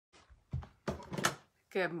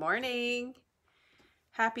Good morning.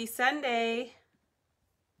 Happy Sunday.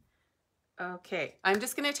 Okay, I'm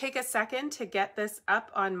just going to take a second to get this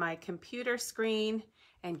up on my computer screen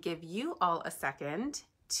and give you all a second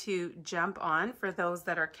to jump on for those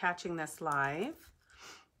that are catching this live.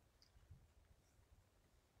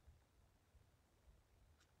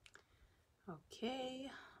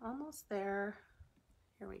 Okay, almost there.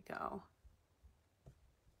 Here we go.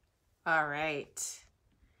 All right,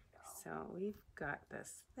 so we've got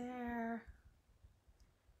this there.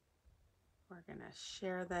 We're gonna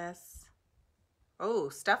share this. Oh,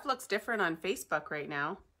 stuff looks different on Facebook right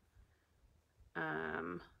now.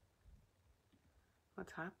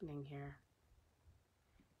 What's happening here?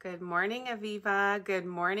 Good morning, Aviva. Good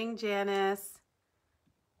morning, Janice.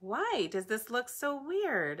 Why does this look so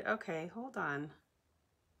weird? Okay, hold on.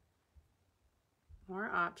 More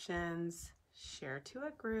options. Share to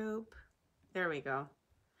a group. There we go.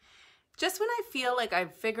 Just when I feel like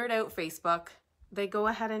I've figured out Facebook, they go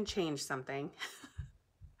ahead and change something.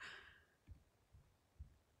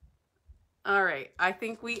 All right, I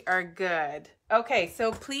think we are good. Okay,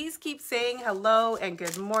 so please keep saying hello and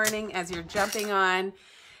good morning as you're jumping on.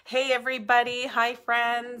 Hey everybody, hi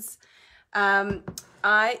friends. So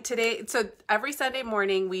every Sunday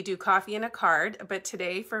morning we do coffee and a card, but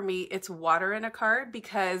today for me it's water and a card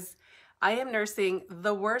because I am nursing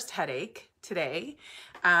the worst headache today.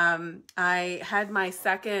 I had my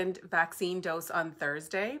second vaccine dose on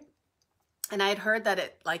Thursday. And I'd heard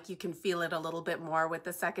that you can feel it a little bit more with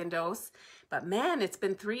the second dose, but man, it's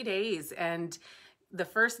been 3 days. And the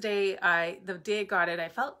first day the day I got it, I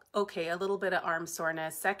felt okay, a little bit of arm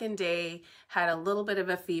soreness. Second day, had a little bit of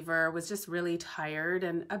a fever, was just really tired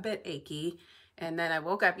and a bit achy. And then I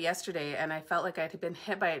woke up yesterday and I felt like I had been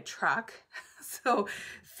hit by a truck. So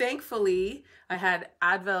thankfully I had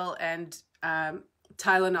Advil and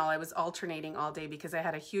Tylenol. I was alternating all day because I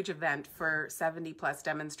had a huge event for 70 plus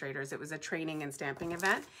demonstrators. It was a training and stamping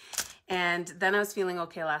event. And then I was feeling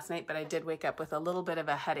okay last night, but I did wake up with a little bit of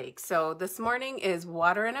a headache. So this morning is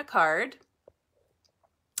water and a card.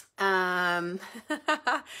 Thank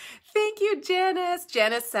you, Janice.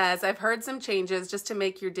 Janice says, I've heard some changes just to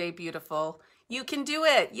make your day beautiful. You can do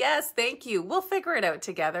it. Yes, thank you. We'll figure it out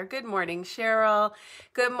together. Good morning, Cheryl.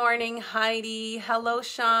 Good morning, Heidi. Hello,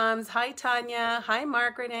 Shams. Hi, Tanya. Hi,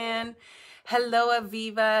 Margaret Ann. Hello,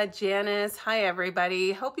 Aviva, Janice. Hi,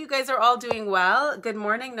 everybody. Hope you guys are all doing well. Good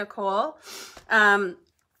morning, Nicole.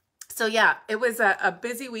 So yeah, it was a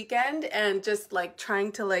busy weekend and just like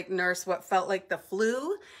trying to nurse what felt like the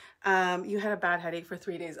flu. You had a bad headache for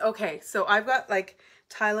 3 days. Okay, so I've got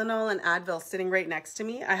Tylenol and Advil sitting right next to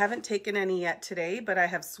me. I haven't taken any yet today, but I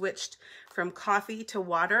have switched from coffee to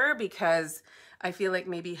water because I feel like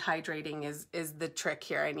maybe hydrating is the trick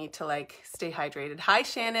here. I need to stay hydrated. Hi,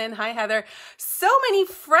 Shannon. Hi, Heather. So many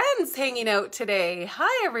friends hanging out today.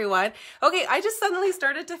 Hi, everyone. Okay, I just suddenly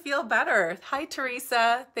started to feel better. Hi,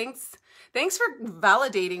 Teresa. Thanks for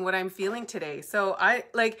validating what I'm feeling today. So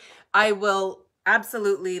I will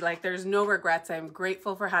absolutely, there's no regrets. I'm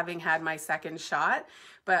grateful for having had my second shot,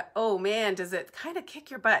 but oh man, does it kind of kick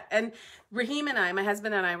your butt. And Raheem and I, my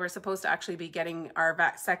husband and I, were supposed to actually be getting our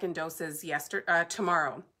second doses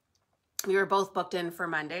tomorrow. We were both booked in for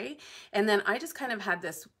Monday. And then I just kind of had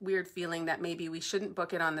this weird feeling that maybe we shouldn't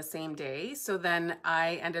book it on the same day. So then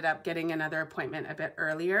I ended up getting another appointment a bit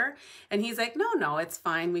earlier. And he's like, no, it's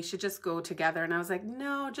fine. We should just go together. And I was like,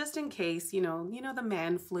 no, just in case, you know, the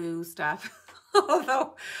man flu stuff.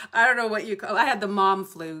 Although I don't know what you call, I had the mom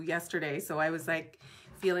flu yesterday. So I was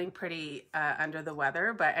feeling pretty under the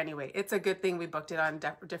weather. But anyway, it's a good thing we booked it on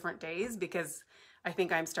different days because I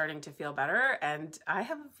think I'm starting to feel better and I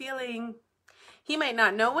have a feeling he might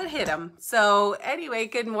not know what hit him. So anyway,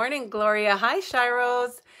 good morning, Gloria. Hi,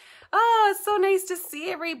 Shiros. Oh, it's so nice to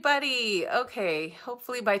see everybody. Okay,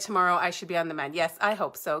 hopefully by tomorrow I should be on the mend. Yes, I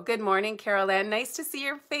hope so. Good morning, Carol Ann. Nice to see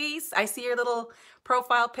your face. I see your little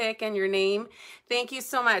profile pic and your name. Thank you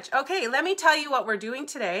so much. Okay, let me tell you what we're doing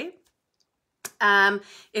today.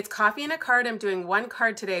 It's coffee and a card. I'm doing one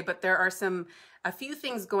card today, but there are a few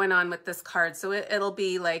things going on with this card. So it'll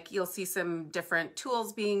be you'll see some different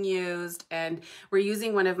tools being used, and we're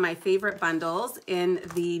using one of my favorite bundles in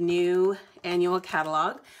the new annual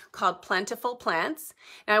catalog called Plentiful Plants.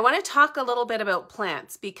 Now I want to talk a little bit about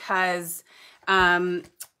plants because I'm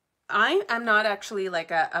not actually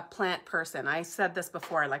a plant person. I said this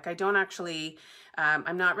before, I don't actually,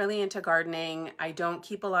 I'm not really into gardening. I don't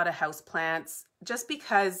keep a lot of house plants just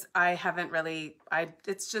because I haven't really,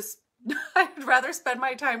 it's just, I'd rather spend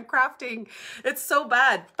my time crafting. It's so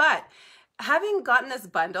bad. But having gotten this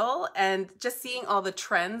bundle and just seeing all the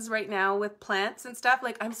trends right now with plants and stuff,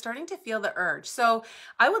 like I'm starting to feel the urge. So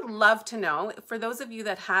I would love to know, for those of you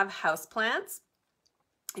that have houseplants,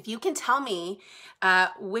 if you can tell me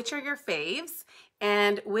which are your faves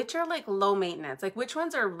and which are like low maintenance, like which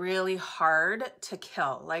ones are really hard to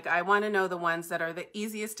kill. Like I want to know the ones that are the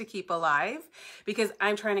easiest to keep alive, because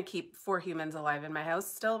I'm trying to keep 4 humans alive in my house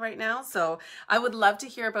still right now. So I would love to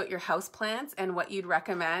hear about your house plants and what you'd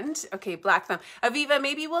recommend. Okay, Black Thumb. Aviva,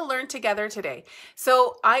 maybe we'll learn together today.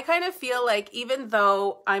 So I kind of feel like even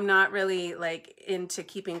though I'm not really like into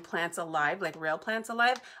keeping plants alive, like real plants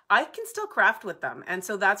alive, I can still craft with them. And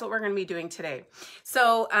so that's what we're going to be doing today.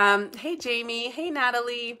 So hey Jamie, hey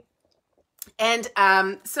Natalie. And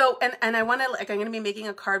so I want to, like, I'm going to be making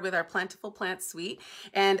a card with our Plentiful Plants suite,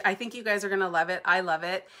 and I think you guys are going to love it. I love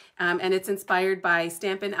it. And it's inspired by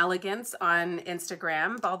Stampin' Elegance on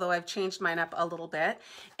Instagram, although I've changed mine up a little bit.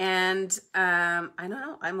 And I don't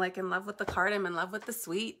know, I'm like in love with the card. I'm in love with the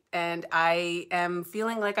suite, and I am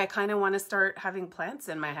feeling like I kind of want to start having plants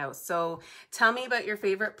in my house. So tell me about your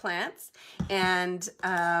favorite plants and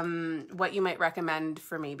what you might recommend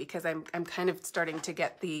for me, because I'm kind of starting to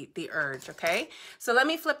get the urge. Okay, so let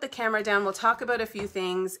me flip the camera down. We'll talk about a few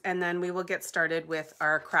things and then we will get started with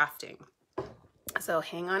our crafting. So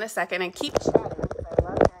hang on a second and keep chatting, because I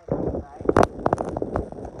love hearing from you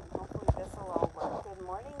guys. Hopefully this will all work. Good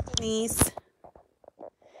morning, Denise.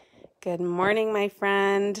 Good morning, my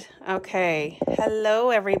friend. Okay,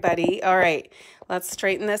 hello everybody. All right, let's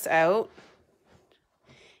straighten this out.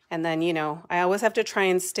 And then, you know, I always have to try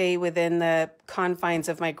and stay within the confines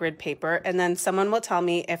of my grid paper. And then someone will tell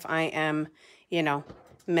me if I am, you know,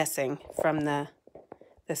 missing from the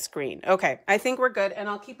screen. Okay, I think we're good. And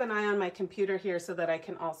I'll keep an eye on my computer here so that I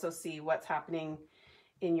can also see what's happening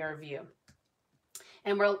in your view.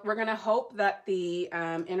 And we're going to hope that the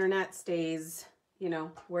internet stays, you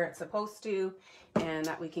know, where it's supposed to, and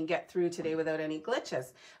that we can get through today without any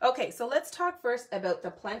glitches. Okay, so let's talk first about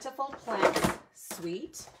the Plentiful Plants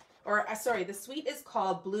suite. Or sorry, the suite is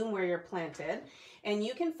called Bloom Where You're Planted, and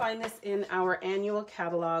you can find this in our annual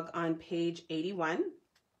catalog on page 81.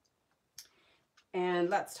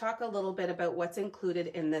 And let's talk a little bit about what's included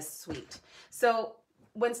in this suite. So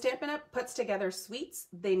when Stampin' Up! Puts together suites,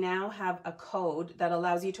 they now have a code that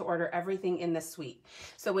allows you to order everything in the suite.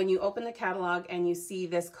 So when you open the catalog and you see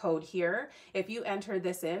this code here, if you enter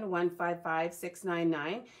this in,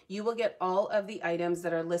 155699, you will get all of the items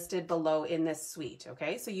that are listed below in this suite,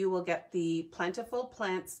 okay? So you will get the Plentiful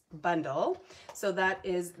Plants bundle. So that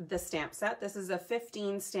is the stamp set. This is a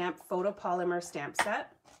 15 stamp photopolymer stamp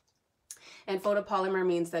set. And photopolymer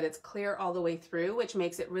means that it's clear all the way through, which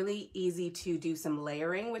makes it really easy to do some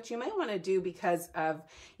layering, which you might want to do because of,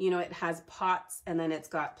 you know, it has pots and then it's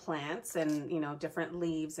got plants and, you know, different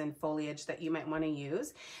leaves and foliage that you might want to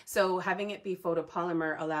use. So having it be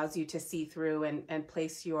photopolymer allows you to see through and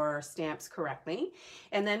place your stamps correctly.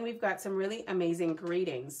 And then we've got some really amazing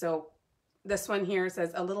greetings. So this one here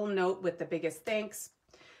says, a little note with the biggest thanks.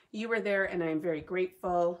 You were there and I'm very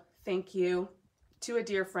grateful. Thank you. To a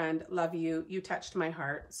dear friend, love you. You touched my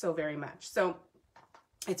heart so very much. So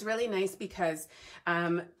it's really nice because,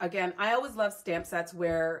 again, I always love stamp sets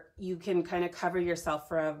where you can kind of cover yourself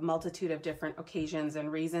for a multitude of different occasions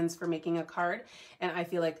and reasons for making a card. And I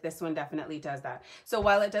feel like this one definitely does that. So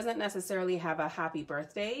while it doesn't necessarily have a happy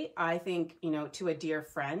birthday, I think, you know, to a dear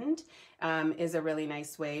friend is a really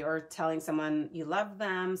nice way, or telling someone you love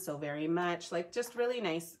them so very much, like just really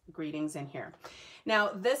nice greetings in here.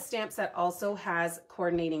 Now, this stamp set also has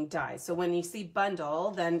coordinating dies. So when you see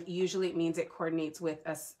bundle, then usually it means it coordinates with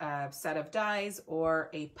a set of dies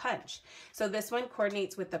or a punch. So this one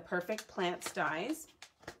coordinates with the Perfect Plants dies.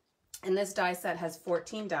 And this die set has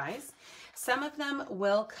 14 dies. Some of them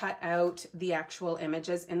will cut out the actual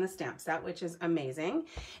images in the stamp set, which is amazing.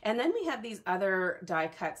 And then we have these other die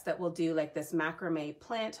cuts that will do like this macrame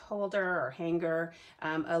plant holder or hanger,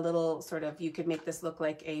 a little sort of, you could make this look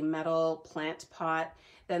like a metal plant pot.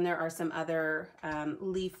 Then there are some other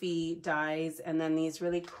leafy dies, and then these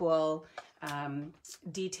really cool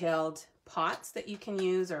detailed pots that you can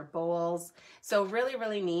use, or bowls. So really,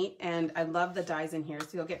 really neat. And I love the dies in here. So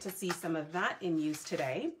you'll get to see some of that in use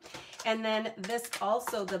today. And then this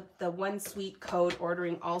also, the One Suite code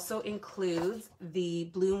ordering also includes the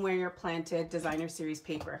Bloom Where You're Planted Designer Series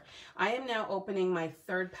paper. I am now opening my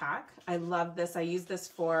 3rd pack. I love this. I use this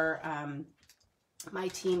for my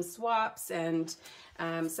team swaps and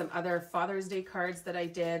some other Father's Day cards that I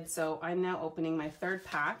did. So I'm now opening my 3rd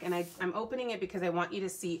pack, and I'm opening it because I want you to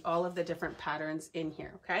see all of the different patterns in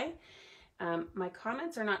here, okay? My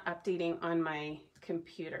comments are not updating on my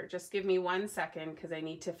computer. Just give me 1 second because I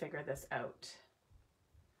need to figure this out.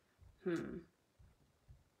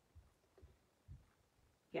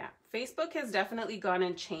 Yeah, Facebook has definitely gone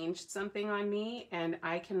and changed something on me, and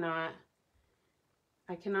I cannot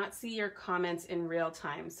see your comments in real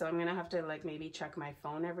time. So I'm gonna have to like maybe check my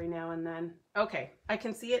phone every now and then. Okay, I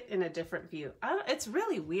can see it in a different view. It's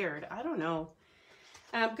really weird. I don't know.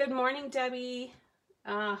 Good morning, Debbie.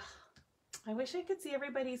 I wish I could see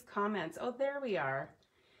everybody's comments. Oh, there we are.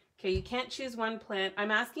 Okay, you can't choose one plant.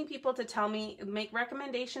 I'm asking people to tell me, make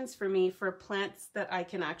recommendations for me for plants that I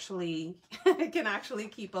can actually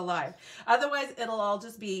keep alive. Otherwise, it'll all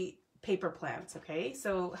just be paper plants, okay?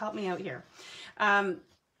 So help me out here.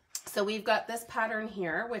 So we've got this pattern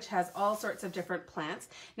here, which has all sorts of different plants.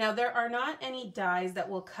 Now, there are not any dies that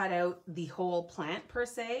will cut out the whole plant per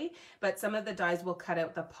se, but some of the dies will cut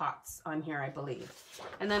out the pots on here, I believe.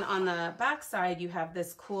 And then on the back side, you have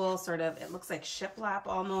this cool sort of, it looks like shiplap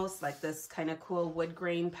almost, like this kind of cool wood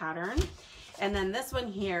grain pattern. And then this one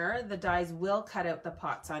here, the dies will cut out the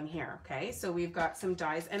pots on here, okay? So we've got some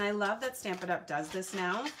dies, and I love that Stampin' Up! Does this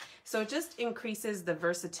now. So it just increases the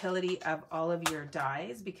versatility of all of your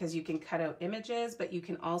dies because you can cut out images, but you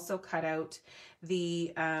can also cut out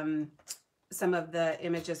the, some of the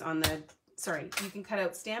images on the, sorry, you can cut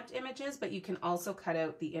out stamped images, but you can also cut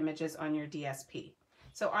out the images on your DSP.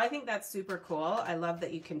 So I think that's super cool. I love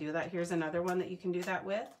that you can do that. Here's another one that you can do that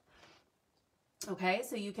with. Okay,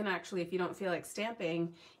 so you can actually, if you don't feel like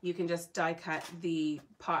stamping, you can just die cut the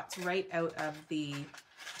pots right out of the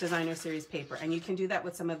designer series paper, and you can do that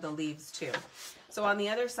with some of the leaves too. So on the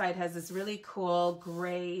other side has this really cool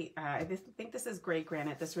gray, I think this is gray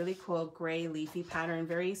granite, this really cool gray leafy pattern,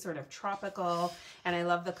 very sort of tropical, and I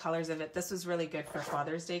love the colors of it. This was really good for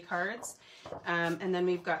Father's Day cards. And then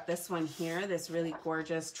we've got this one here, this really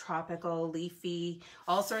gorgeous tropical leafy,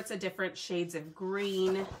 all sorts of different shades of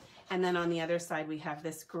green. And then on the other side, we have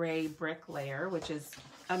this gray brick layer, which is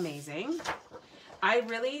amazing. I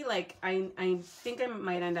really like, I think I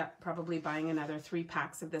might end up probably buying another 3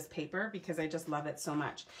 packs of this paper because I just love it so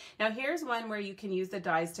much. Now here's one where you can use the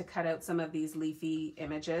dies to cut out some of these leafy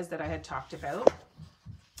images that I had talked about.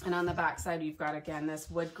 And on the back side, you've got, again, this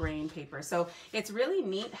wood grain paper. So it's really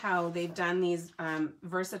neat how they've done these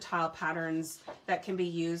versatile patterns that can be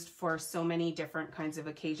used for so many different kinds of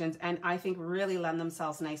occasions, and I think really lend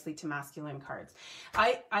themselves nicely to masculine cards.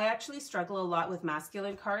 I actually struggle a lot with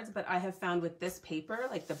masculine cards, but I have found with this paper,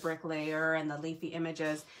 like the brick layer and the leafy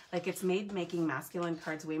images, like it's made making masculine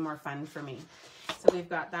cards way more fun for me. So we've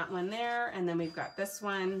got that one there, and then we've got this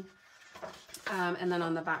one. And then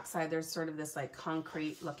on the back side, there's sort of this like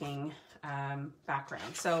concrete looking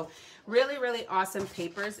background. So really, really awesome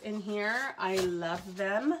papers in here. I love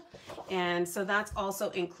them. And so that's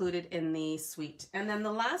also included in the suite. And then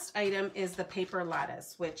the last item is the paper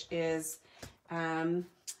lattice, which is, hang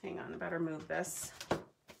on, I better move this.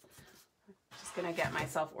 Just gonna get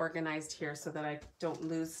myself organized here so that I don't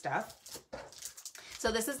lose stuff.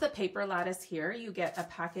 So this is the paper lattice here. You get a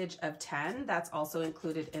package of 10. That's also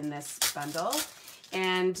included in this bundle.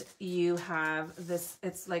 And you have this,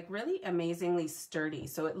 it's like really amazingly sturdy.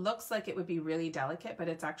 So it looks like it would be really delicate, but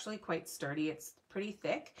it's actually quite sturdy. It's pretty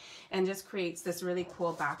thick and just creates this really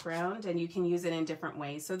cool background, and you can use it in different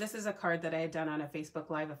ways. So this is a card that I had done on a Facebook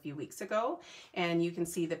Live a few weeks ago, and you can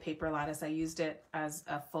see the paper lattice. I used it as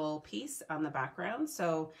a full piece on the background.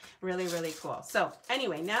 So really, really cool. So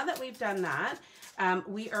anyway, now that we've done that,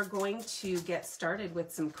 we are going to get started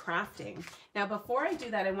with some crafting. Now, before I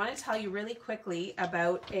do that, I want to tell you really quickly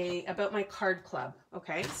about my card club.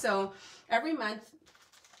 Okay, so every month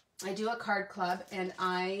I do a card club, and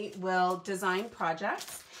I will design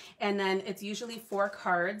projects, and then it's usually 4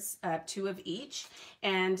 cards, 2 of each.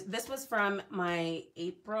 And this was from my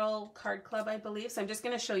April card club, I believe. So I'm just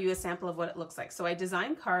going to show you a sample of what it looks like. So I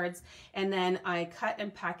design cards, and then I cut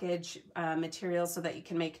and package materials so that you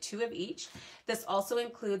can make 2 of each. This also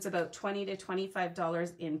includes about $20 to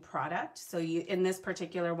 $25 in product. So in this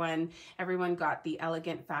particular one, everyone got the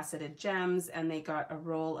elegant faceted gems, and they got a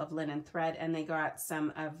roll of linen thread, and they got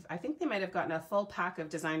some of, I think they might have gotten a full pack of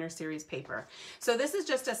designer series paper. So this is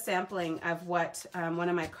just a sampling of what one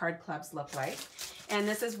of my card clubs look like. And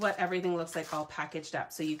this is what everything looks like all packaged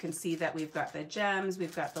up. So you can see that we've got the gems,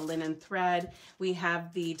 we've got the linen thread, we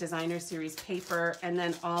have the designer series paper, and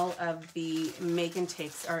then all of the make and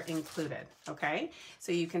takes are included, okay?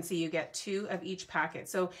 So you can see you get 2 of each packet.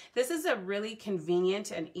 So this is a really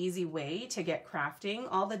convenient and easy way to get crafting.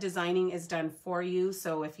 All the designing is done for you.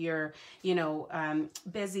 So if you're, you know,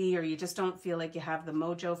 busy, lazy or you just don't feel like you have the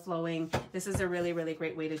mojo flowing, this is a really, really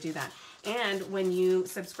great way to do that. And when you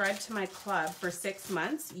subscribe to my club for 6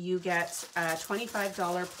 months, you get a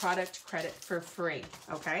 $25 product credit for free,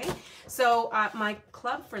 okay? So my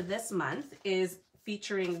club for this month is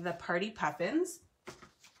featuring the Party Puffins.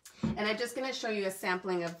 And I'm just going to show you a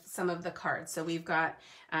sampling of some of the cards. So we've got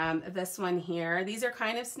this one here. These are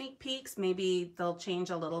kind of sneak peeks. Maybe they'll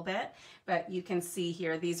change a little bit, but you can see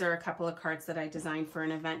here, these are a couple of cards that I designed for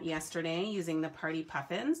an event yesterday using the Party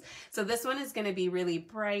Puffins. So this one is going to be really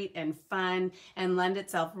bright and fun and lend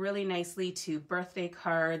itself really nicely to birthday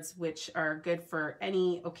cards, which are good for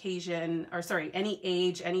any occasion, or sorry, any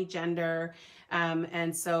age, any gender.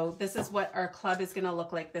 And so this is what our club is going to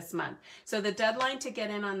look like this month. So the deadline to get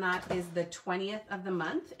in on that is the 20th of the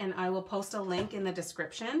month, and I will post a link in the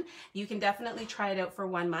description. You can definitely try it out for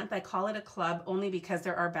 1 month. I call it a club only because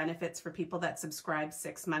there are benefits for people that subscribe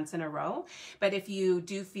 6 months in a row. But if you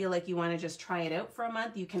do feel like you want to just try it out for a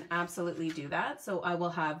month, you can absolutely do that. So I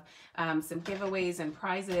will have some giveaways and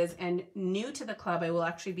prizes, and new to the club, I will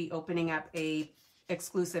actually be opening up a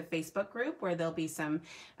exclusive Facebook group where there'll be some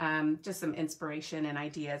just some inspiration and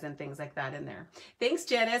ideas and things like that in there. Thanks,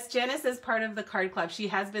 Janice. Janice is part of the card club. She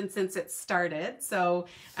has been since it started. So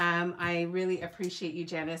I really appreciate you,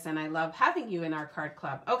 Janice, and I love having you in our card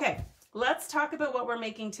club. Okay, let's talk about what we're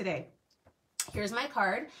making today. Here's my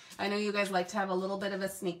card. I know you guys like to have a little bit of a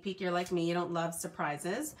sneak peek. You're like me, you don't love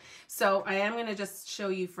surprises. So I am going to just show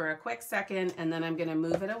you for a quick second, and then I'm going to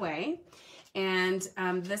move it away. And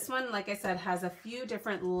this one, like I said, has a few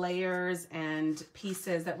different layers and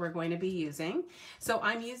pieces that we're going to be using. So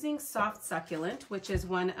I'm using Soft Succulent, which is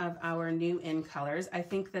one of our new in colors. I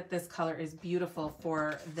think that this color is beautiful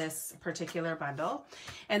for this particular bundle.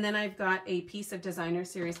 And then I've got a piece of Designer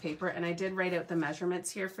Series paper, and I did write out the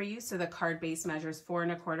measurements here for you. So the card base measures 4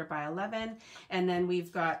 1/4 by 11. And then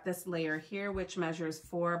we've got this layer here, which measures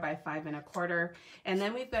 4 by 5 1/4. And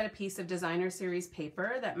then we've got a piece of Designer Series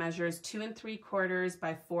paper that measures 2 3/4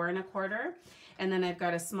 by 4 1/4. And then I've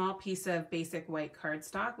got a small piece of basic white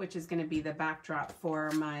cardstock, which is going to be the backdrop for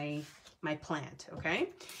my plant, okay?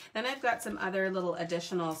 Then I've got some other little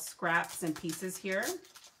additional scraps and pieces here.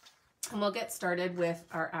 And we'll get started with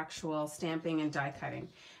our actual stamping and die cutting.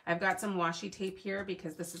 I've got some washi tape here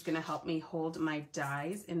because this is going to help me hold my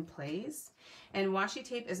dies in place. And washi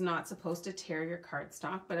tape is not supposed to tear your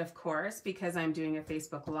cardstock, but of course, because I'm doing a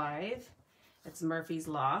Facebook Live, it's Murphy's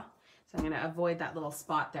Law. So I'm going to avoid that little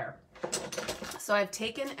spot there. So I've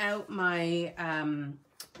taken out my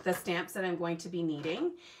the stamps that I'm going to be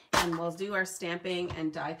needing, and we'll do our stamping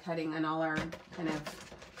and die cutting and all our kind of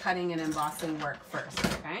cutting and embossing work first,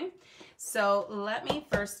 okay? So let me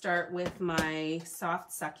first start with my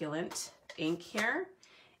Soft Succulent ink here,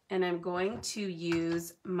 and I'm going to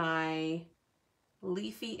use my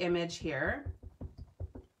leafy image here,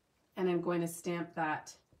 and I'm going to stamp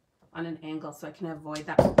that on an angle so I can avoid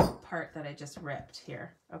that part that I just ripped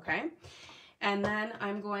here, okay? And then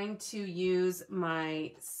I'm going to use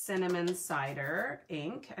my Cinnamon Cider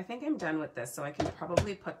ink. I think I'm done with this, so I can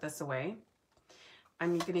probably put this away.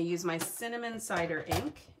 I'm going to use my Cinnamon Cider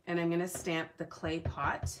ink, and I'm going to stamp the clay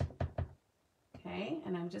pot, okay?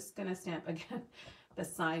 And I'm just going to stamp again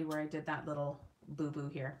beside where I did that little boo-boo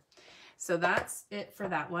here. So that's it for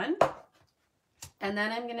that one. And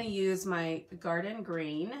then I'm going to use my Garden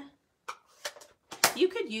Green. You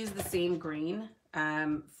could use the same green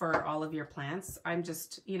for all of your plants. I'm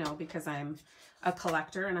just, you know, because I'm a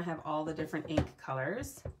collector and I have all the different ink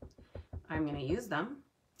colors, I'm going to use them.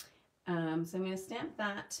 So I'm going to stamp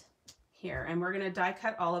that here, and we're going to die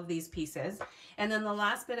cut all of these pieces. And then the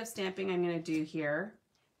last bit of stamping I'm going to do here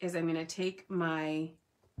is I'm going to take my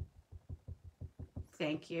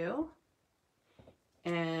thank you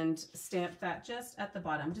and stamp that just at the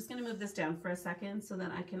bottom. I'm just going to move this down for a second so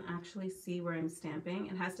that I can actually see where I'm stamping.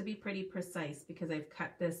 It has to be pretty precise because I've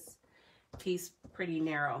cut this piece pretty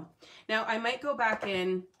narrow. Now I might go back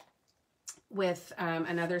in with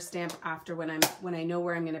another stamp after when I know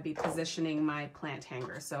where I'm going to be positioning my plant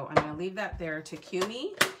hanger. So I'm going to leave that there to cue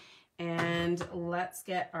me, and let's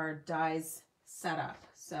get our dies set up.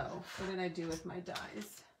 So what did I do with my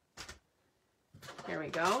dies? Here we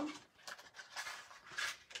go.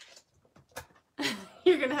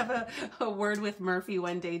 You're going to have a word with Murphy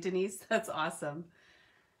one day, Denise. That's awesome.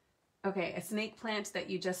 Okay, a snake plant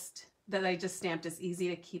that I just stamped is easy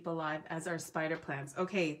to keep alive as our spider plants.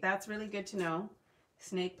 Okay, that's really good to know.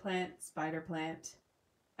 Snake plant, spider plant.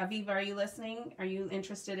 Aviv, are you listening? Are you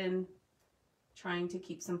interested in trying to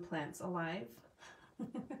keep some plants alive?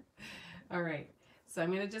 All right, so I'm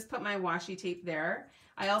going to just put my washi tape there.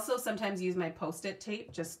 I also sometimes use my Post-it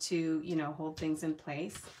tape just to, you know, hold things in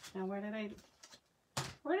place. Now, where did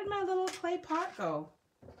my little clay pot go?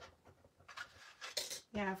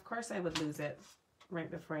 Yeah, of course I would lose it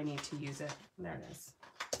right before I need to use it. There it is.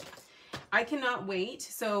 I cannot wait.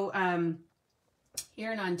 So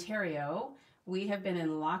here in Ontario, we have been in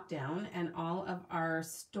lockdown, and all of our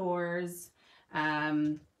stores,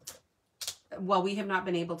 well, we have not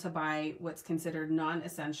been able to buy what's considered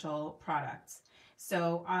non-essential products.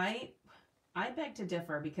 So I beg to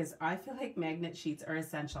differ, because I feel like magnet sheets are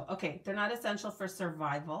essential. Okay, they're not essential for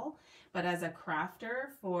survival, but as a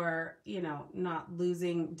crafter for, you know, not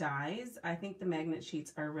losing dies, I think the magnet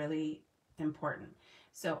sheets are really important.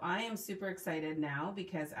 So I am super excited now,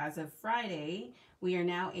 because as of Friday, we are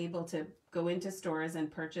now able to go into stores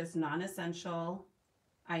and purchase non-essential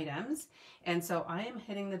items. And so I am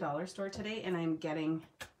hitting the dollar store today, and I'm getting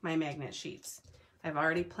my magnet sheets. I've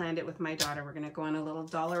already planned it with my daughter. We're going to go on a little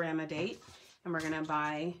Dollarama date, and we're going to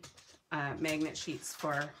buy magnet sheets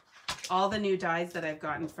for all the new dies that I've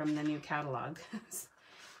gotten from the new catalog.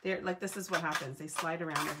 They're like, this is what happens. They slide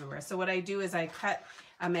around everywhere. So what I do is I cut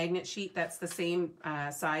a magnet sheet that's the same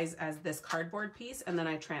size as this cardboard piece, and then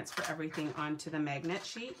I transfer everything onto the magnet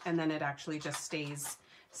sheet, and then it actually just stays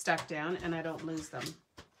stuck down and I don't lose them.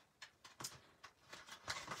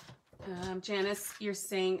 Janice, you're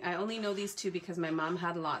saying, I only know these two because my mom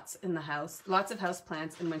had lots in the house, lots of house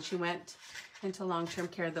plants, and when she went into long-term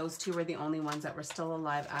care, those two were the only ones that were still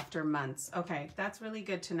alive after months. Okay, that's really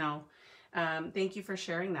good to know. Thank you for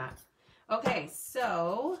sharing that. Okay,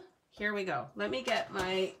 so here we go. Let me get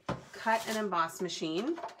my cut and emboss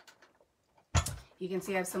machine. You can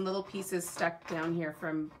see I have some little pieces stuck down here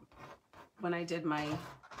from when I did my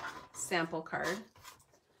sample card.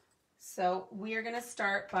 So we are going to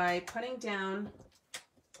start by putting down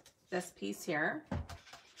this piece here,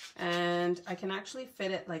 and I can actually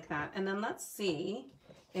fit it like that. And then let's see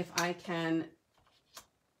if I can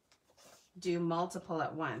do multiple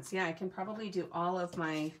at once. Yeah, I can probably do all of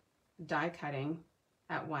my die cutting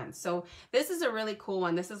at once. So this is a really cool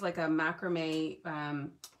one. This is like a macrame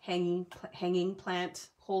hanging plant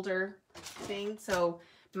holder thing. So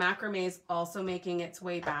macrame is also making its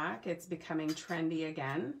way back. It's becoming trendy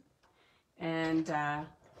again. And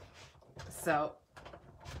so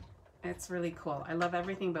it's really cool. I love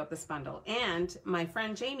everything about this bundle. And my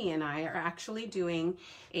friend Jamie and I are actually doing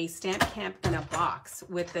a stamp camp in a box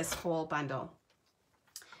with this whole bundle.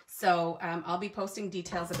 So I'll be posting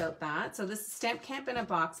details about that. So this stamp camp in a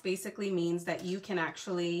box basically means that you can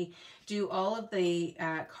actually do all of the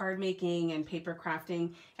card making and paper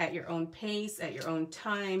crafting at your own pace, at your own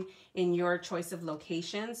time, in your choice of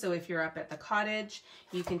location. So if you're up at the cottage,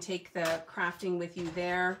 you can take the crafting with you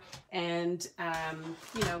there and,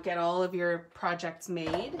 you know, get all of your projects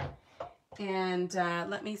made. And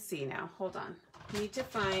let me see now, hold on. I need to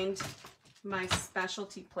find my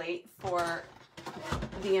specialty plate for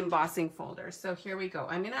the embossing folder. So here we go.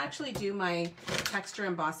 I'm going to actually do my texture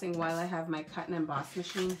embossing while I have my cut and emboss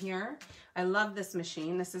machine here. I love this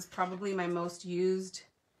machine. This is probably my most used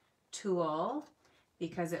tool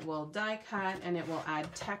because it will die cut and it will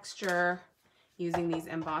add texture using these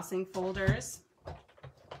embossing folders.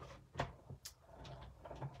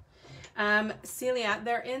 Celia,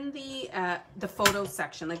 they're in the photo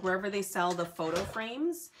section, like wherever they sell the photo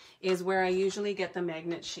frames is where I usually get the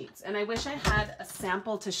magnet sheets. And I wish I had a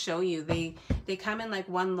sample to show you. They come in like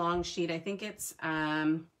one long sheet. I think it's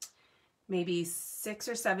maybe 6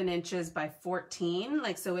 or 7 inches by 14.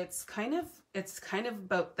 Like, so it's kind of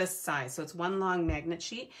about this size. So it's one long magnet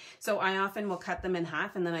sheet. So I often will cut them in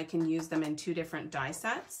half and then I can use them in 2 different die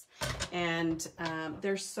sets. And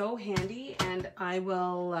they're so handy, and I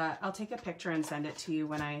will I'll take a picture and send it to you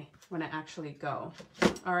when I actually go.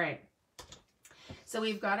 All right. So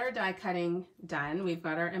we've got our die cutting done. We've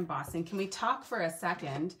got our embossing. Can we talk for a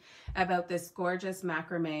second about this gorgeous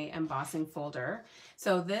macrame embossing folder?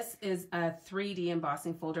 So this is a 3D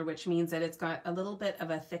embossing folder, which means that it's got a little bit of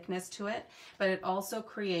a thickness to it, but it also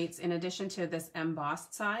creates, in addition to this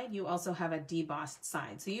embossed side, you also have a debossed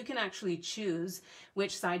side. So you can actually choose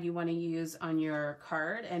which side you want to use on your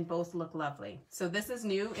card, and both look lovely. So this is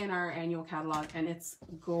new in our annual catalog, and it's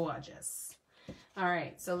gorgeous. All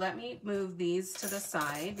right, so let me move these to the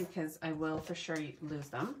side because I will for sure lose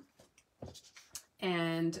them.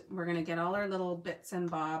 And we're gonna get all our little bits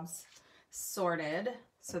and bobs sorted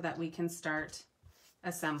so that we can start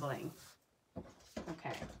assembling.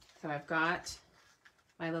 Okay, so I've got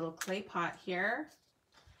my little clay pot here,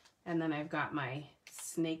 and then I've got my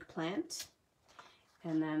snake plant,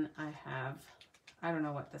 and then I have, I don't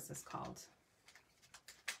know what this is called.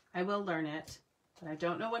 I will learn it, but I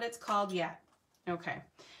don't know what it's called yet. Okay,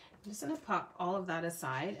 I'm just gonna pop all of that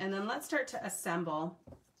aside, and then let's start to assemble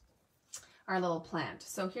our little plant.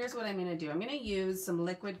 So here's what I'm gonna do. I'm gonna use some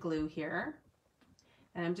liquid glue here,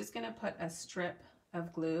 and I'm just gonna put a strip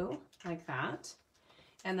of glue like that.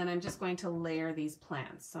 And then I'm just going to layer these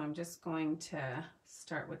plants. So I'm just going to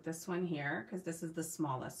start with this one here because this is the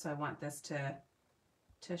smallest. So I want this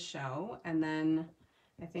to show. And then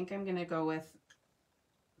I think I'm gonna go with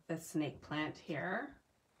the snake plant here.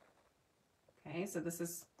 Okay, so this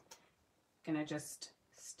is gonna just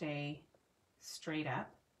stay straight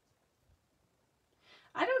up.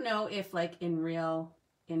 I don't know if like in real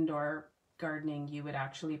indoor gardening you would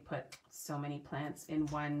actually put so many plants in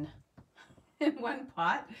one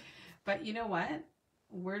pot, but you know what?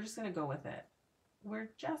 We're just gonna go with it. We're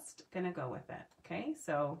just gonna go with it. Okay,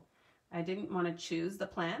 so I didn't want to choose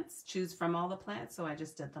from all the plants, so I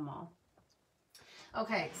just did them all.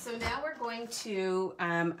 Okay, so now we're going to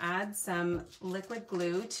add some liquid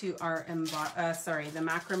glue to our the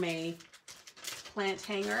macrame plant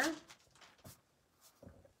hanger.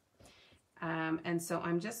 And so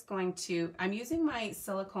I'm just going to, I'm using my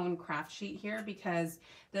silicone craft sheet here because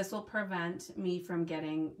this will prevent me from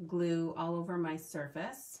getting glue all over my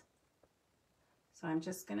surface. So I'm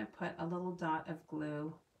just going to put a little dot of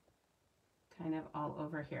glue kind of all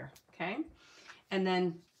over here, okay? And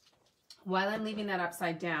then while I'm leaving that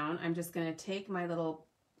upside down, I'm just going to take my little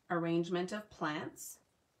arrangement of plants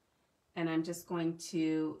and I'm just going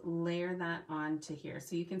to layer that onto here.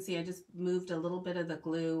 So you can see I just moved a little bit of the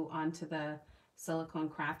glue onto the silicone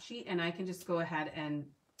craft sheet, and I can just go ahead and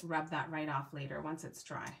rub that right off later once it's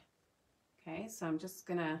dry. Okay, so I'm just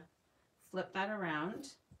gonna flip that around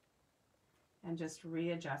and just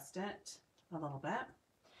readjust it a little bit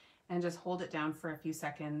and just hold it down for a few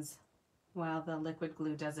seconds while the liquid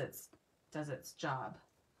glue does its job.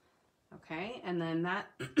 Okay, and then that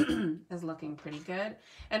is looking pretty good.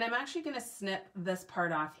 And I'm actually going to snip this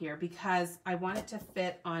part off here because I want it to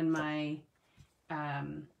fit on my,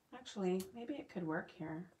 actually, maybe it could work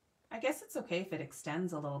here. I guess it's okay if it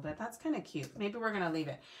extends a little bit. That's kind of cute. Maybe we're going to leave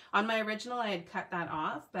it. On my original, I had cut that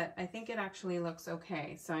off, but I think it actually looks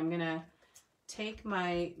okay. So I'm going to take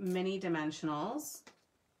my mini dimensionals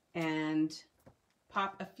and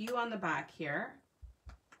pop a few on the back here.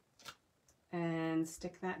 And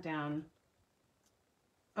stick that down.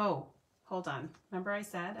 Oh, hold on. Remember I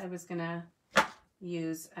said I was gonna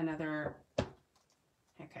use another,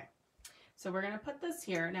 okay. So we're gonna put this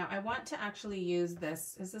here. Now I want to actually use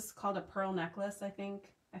this, is this called a pearl necklace, I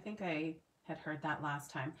think? I think I had heard that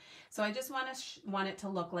last time. So I just want it to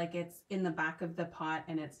look like it's in the back of the pot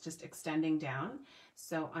and it's just extending down.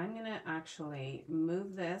 So I'm gonna actually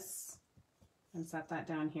move this and set that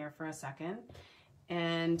down here for a second.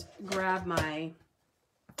 And grab my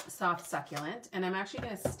soft succulent, and I'm actually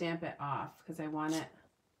going to stamp it off because I want it,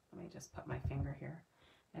 let me just put my finger here.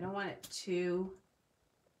 I don't want it too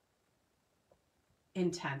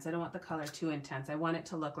intense. I don't want the color too intense. I want it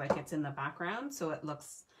to look like it's in the background so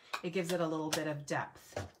it gives it a little bit of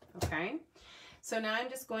depth. Okay, so now I'm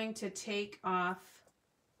just going to take off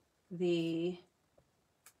the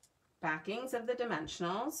backings of the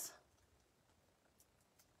dimensionals.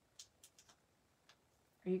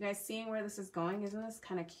 Are you guys seeing where this is going? Isn't this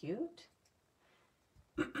kind of cute?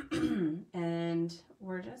 And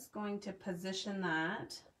we're just going to position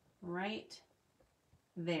that right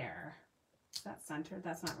there. Is that centered?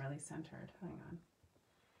 That's not really centered. Hang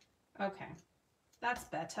on. Okay, that's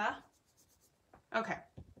better. Okay.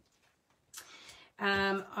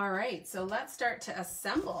 All right, so let's start to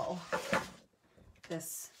assemble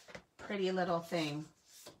this pretty little thing.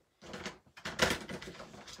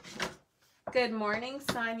 Good morning,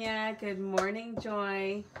 Sonia. Good morning,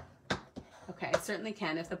 Joy. Okay, I certainly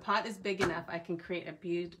can. If the pot is big enough, I can create a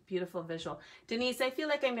beautiful visual. Denise, I feel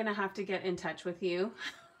like I'm going to have to get in touch with you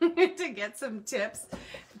to get some tips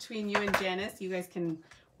between you and Janice. You guys can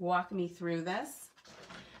walk me through this.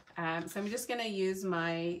 So I'm just going to use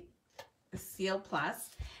my Seal Plus.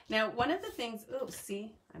 Now, one of the things, oops,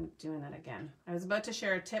 see, I'm doing that again. I was about to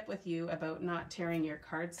share a tip with you about not tearing your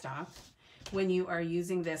cardstock when you are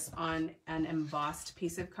using this on an embossed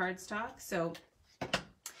piece of cardstock. So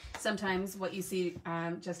sometimes what you see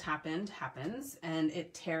just happens and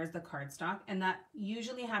it tears the cardstock, and that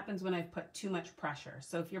usually happens when I've put too much pressure.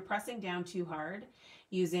 So if you're pressing down too hard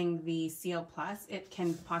using the Seal Plus, it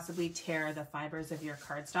can possibly tear the fibers of your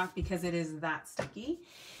cardstock because it is that sticky.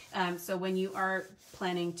 So when you are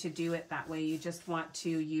planning to do it that way, you just want to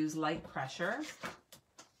use light pressure,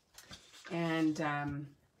 and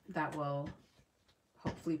that will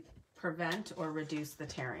hopefully prevent or reduce the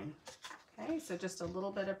tearing. Okay, so just a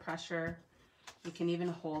little bit of pressure. You can even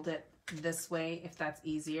hold it this way if that's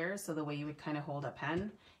easier. So the way you would kind of hold a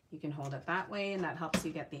pen, you can hold it that way, and that helps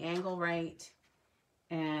you get the angle right.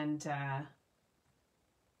 And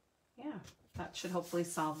yeah, that should hopefully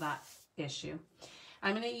solve that issue.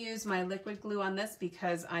 I'm going to use my liquid glue on this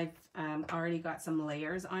because I've already got some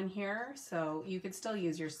layers on here. So you could still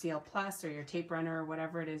use your Seal Plus or your tape runner or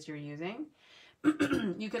whatever it is you're using.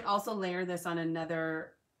 You could also layer this on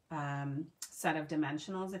another set of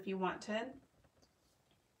dimensionals if you wanted.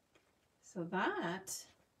 So that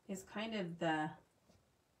is kind of the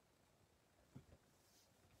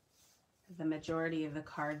majority of the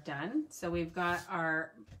card done. So we've got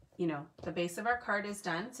our, you know, the base of our card is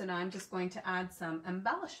done. So now I'm just going to add some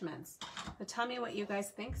embellishments. So tell me what you guys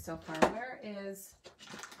think so far. Where is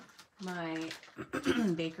my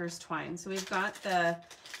Baker's Twine? So we've got the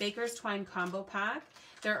Baker's Twine combo pack.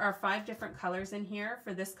 There are 5 different colors in here.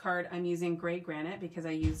 For this card, I'm using gray granite because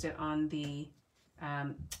I used it on the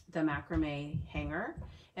macrame hanger.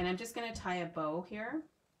 And I'm just going to tie a bow here.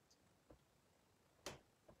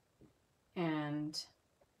 And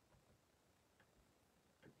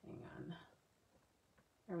hang on,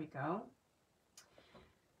 there we go.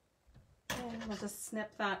 And we'll just snip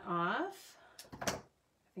that off. I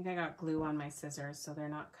think I got glue on my scissors, so they're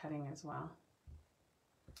not cutting as well.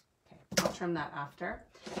 Okay, I'll trim that after.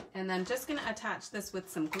 And then just gonna attach this with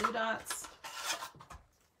some glue dots.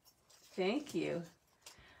 Thank you.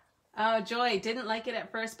 Oh, Joy, didn't like it at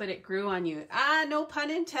first, but it grew on you. Ah, no pun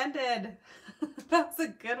intended. That's a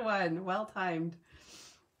good one. Well timed.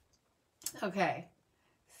 Okay,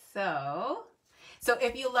 so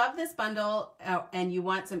if you love this bundle and you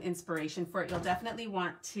want some inspiration for it, you'll definitely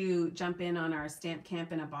want to jump in on our Stamp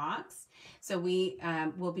Camp in a Box. So we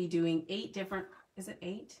will be doing 8 different, is it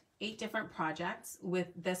 8? 8 different projects with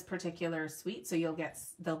this particular suite. So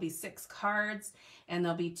there'll be 6 cards and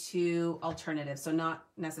there'll be 2 alternatives. So not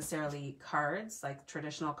necessarily cards, like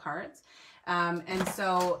traditional cards. And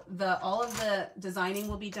so all of the designing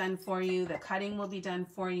will be done for you. The cutting will be done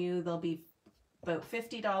for you. There'll be about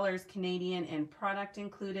 $50 Canadian in product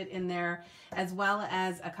included in there, as well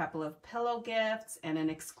as a couple of pillow gifts and an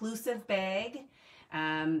exclusive bag.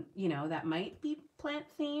 You know, that might be plant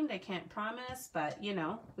themed. I can't promise, but you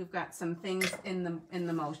know, we've got some things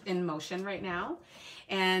in motion right now.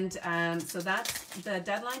 And so that's the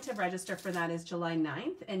deadline to register for that is July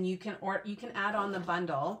 9th, and you can add on the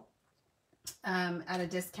bundle at a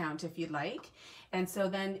discount if you'd like. And so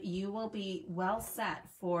then you will be well set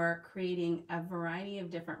for creating a variety of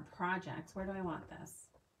different projects. Where do I want this?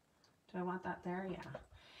 Do I want that there? Yeah.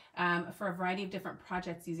 For a variety of different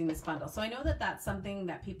projects using this bundle. So I know that that's something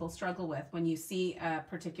that people struggle with when you see a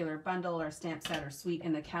particular bundle or stamp set or suite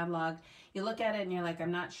in the catalog. You look at it and you're like,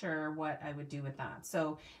 I'm not sure what I would do with that.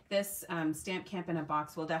 So this Stamp Camp in a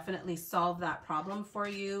Box will definitely solve that problem for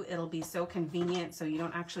you. It'll be so convenient, so you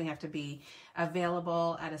don't actually have to be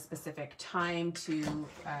available at a specific time to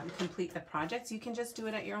complete the projects. You can just do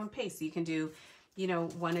it at your own pace. So you can do, you know,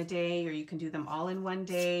 1 a day, or you can do them all in one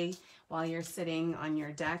day while you're sitting on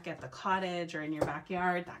your deck at the cottage or in your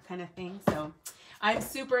backyard, that kind of thing. So I'm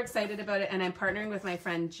super excited about it, and I'm partnering with my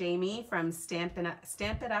friend Jamie from Stamp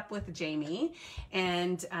It Up with Jamie,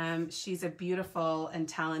 and she's a beautiful and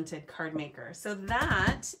talented card maker. So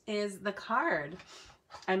that is the card.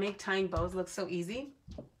 I make tying bows look so easy,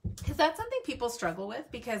 because that's something people struggle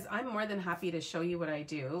with, because I'm more than happy to show you what I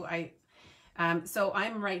do. So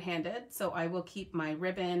I'm right-handed, so I will keep my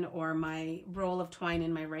ribbon or my roll of twine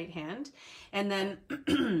in my right hand, and then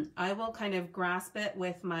I will kind of grasp it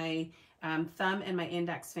with my thumb and my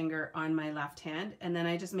index finger on my left hand, and then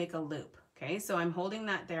I just make a loop. Okay, so I'm holding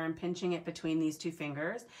that there and pinching it between these 2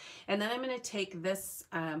 fingers, and then I'm going to take this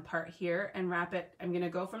part here and wrap it. I'm going to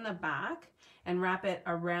go from the back and wrap it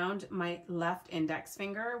around my left index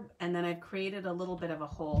finger, and then I've created a little bit of a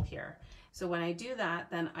hole here. So when I do that,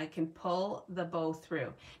 then I can pull the bow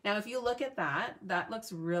through. Now, if you look at that, that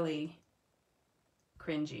looks really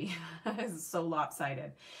cringy. It's so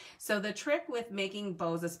lopsided. So the trick with making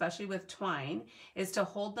bows, especially with twine, is to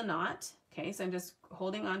hold the knot. Okay, so I'm just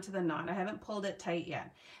holding on to the knot. I haven't pulled it tight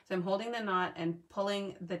yet. So I'm holding the knot and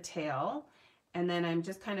pulling the tail, and then I'm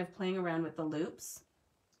just kind of playing around with the loops.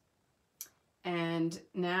 And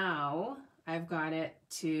now I've got it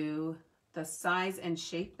to the size and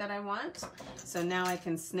shape that I want. So now I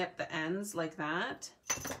can snip the ends like that,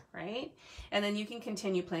 right? And then you can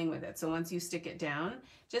continue playing with it. So once you stick it down,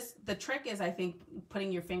 just the trick is, I think,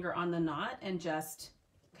 putting your finger on the knot and just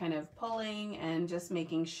kind of pulling and just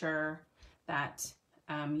making sure that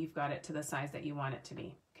you've got it to the size that you want it to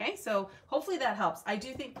be. Okay, so hopefully that helps. I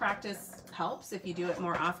do think practice helps if you do it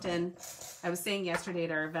more often. I was saying yesterday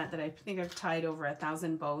at our event that I think I've tied over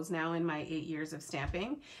 1,000 bows now in my 8 years of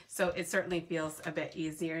stamping. So it certainly feels a bit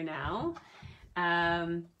easier now.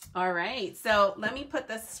 All right, so let me put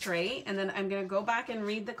this straight and then I'm gonna go back and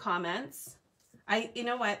read the comments. You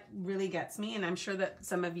know what really gets me, and I'm sure that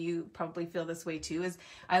some of you probably feel this way too, is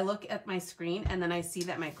I look at my screen and then I see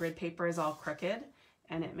that my grid paper is all crooked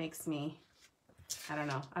and it makes me, I don't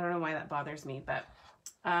know why that bothers me, but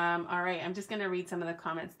all right, I'm just gonna read some of the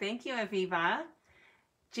comments. Thank you, Aviva.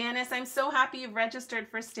 Janice, I'm so happy you've registered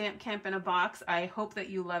for Stamp Camp in a Box. I hope that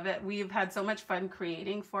you love it. We've had so much fun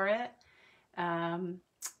creating for it.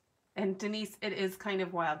 And Denise, it is kind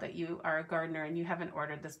of wild that you are a gardener and you haven't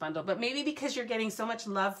ordered this bundle, but maybe because you're getting so much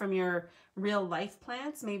love from your real life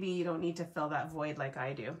plants, maybe you don't need to fill that void like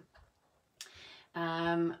I do.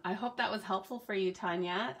 I hope that was helpful for you,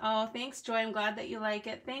 Tanya. Oh, thanks, Joy. I'm glad that you like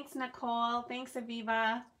it. Thanks, Nicole. Thanks,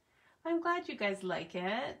 Aviva. I'm glad you guys like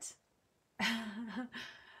it.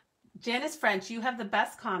 Janice French, you have the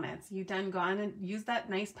best comments. You done gone and used that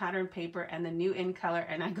nice pattern paper and the new in color,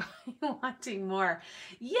 and I got you wanting more.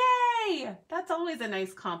 Yay! That's always a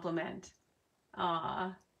nice compliment.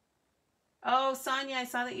 Aw. Oh, Sonia, I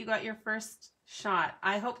saw that you got your first shot.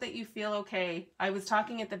 I hope that you feel okay. I was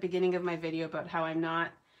talking at the beginning of my video about how I'm not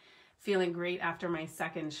feeling great after my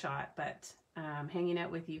second shot, but hanging out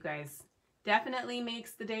with you guys definitely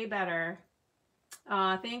makes the day better.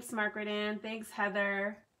 Thanks, Margaret Ann. Thanks,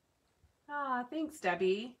 Heather. Thanks,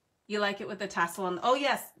 Debbie. You like it with the tassel on? Oh,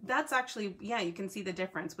 yes, that's actually, yeah, you can see the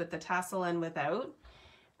difference with the tassel and without.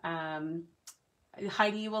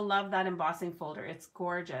 Heidi, you will love that embossing folder. It's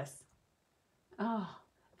gorgeous. Oh,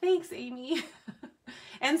 thanks, Amy.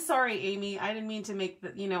 And sorry, Amy, I didn't mean to make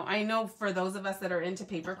the, you know, I know for those of us that are into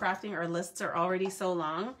paper crafting, our lists are already so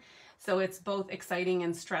long. So it's both exciting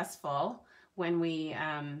and stressful when we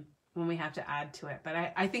have to add to it.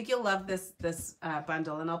 But I think you'll love this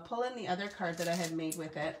bundle, and I'll pull in the other card that I had made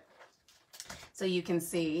with it so you can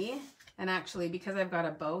see. And actually, because I've got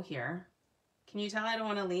a bow here, can you tell I don't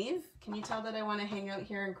want to leave? Can you tell that I want to hang out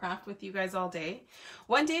here and craft with you guys all day?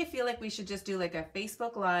 One day I feel like we should just do like a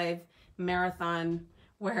Facebook Live marathon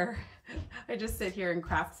where I just sit here and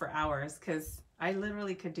craft for hours, because I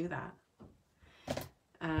literally could do that.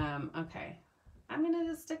 Okay, I'm gonna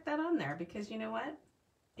just stick that on there because you know what?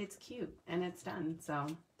 It's cute and it's done. So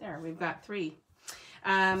there, we've got 3.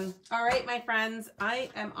 All right, my friends, I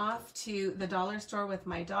am off to the dollar store with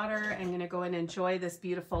my daughter. I'm gonna go and enjoy this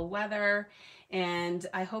beautiful weather, and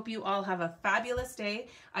I hope you all have a fabulous day.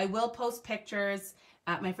 I will post pictures.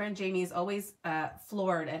 My friend Jamie is always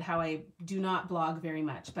floored at how I do not blog very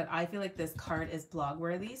much, but I feel like this card is blog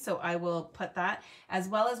worthy, so I will put that, as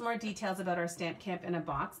well as more details about our Stamp Camp in a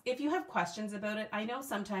Box. If you have questions about it, I know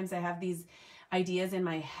sometimes I have these ideas in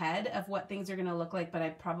my head of what things are going to look like, but I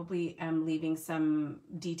probably am leaving some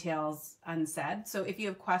details unsaid. So if you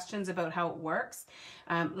have questions about how it works,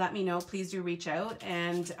 let me know. Please do reach out.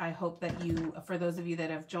 And I hope that you, for those of you that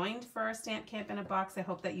have joined for our Stamp Camp in a Box, I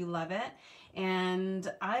hope that you love it. And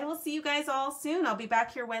I will see you guys all soon. I'll be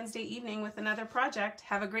back here Wednesday evening with another project.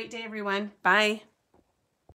 Have a great day, everyone. Bye.